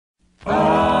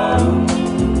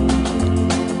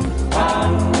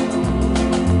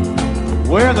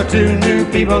the two new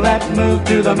people that moved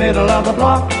to the middle of the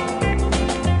block.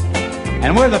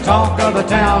 And we're the talk of the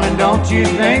town, and don't you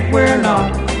think we're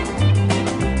not?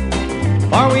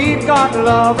 For we've got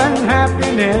love and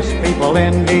happiness, people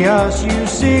envy us, you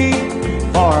see.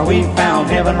 For we found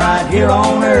heaven right here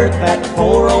on earth at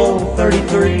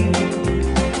 4033.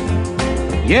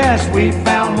 Yes, we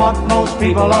found what most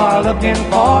people are looking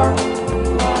for.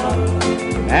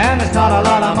 And it's not a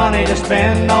lot of money to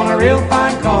spend on a real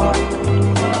fine car.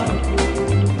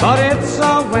 But it's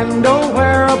a window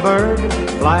where a bird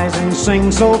flies and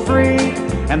sings so free.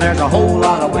 And there's a whole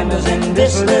lot of windows in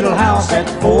this little house at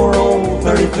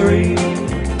 4033.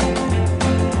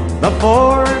 The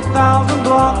 4,000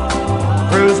 block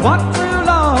proves what true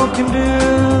love can do.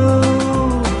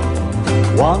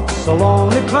 Once a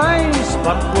lonely place,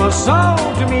 but was so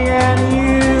to me and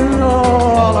you.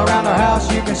 All around our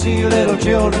house you can see little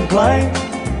children play.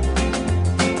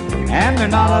 And they're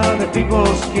not other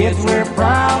people's kids, we're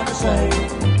proud to say.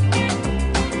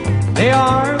 They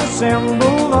are the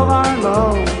symbol of our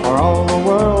love for all the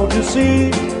world to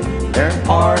see. They're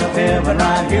part of heaven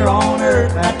right here on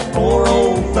earth at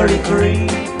 4033.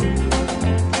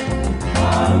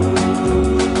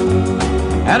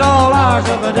 At all hours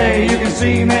of the day you can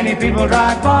see many people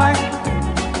drive by.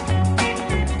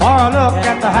 For a look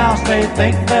at the house they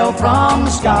think fell from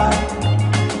the sky.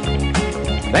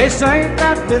 They say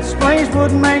that this place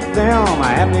would make them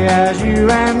happy as you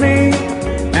and me.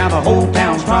 Now the whole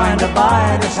town's trying to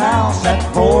buy this house at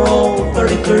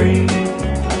 4033.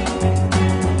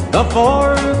 The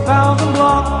 4,000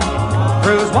 block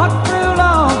proves what true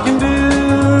love can do.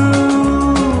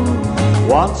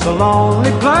 Once a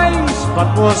lonely place,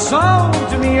 but was so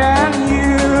to me and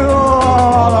you.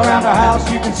 All around the house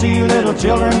you can see little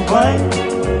children play.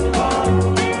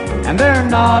 And they're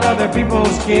not other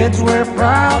people's kids, we're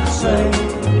proud to say.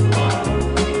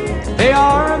 They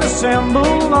are the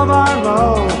symbol of our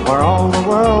love for all the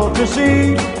world to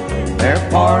see. They're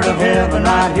part of heaven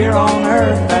right here on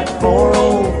earth at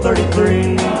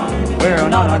 4033. We're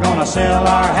not gonna sell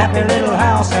our happy little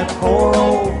house at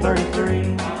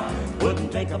 4033.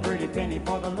 Wouldn't take a pretty penny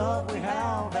for the love we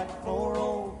have at 4033.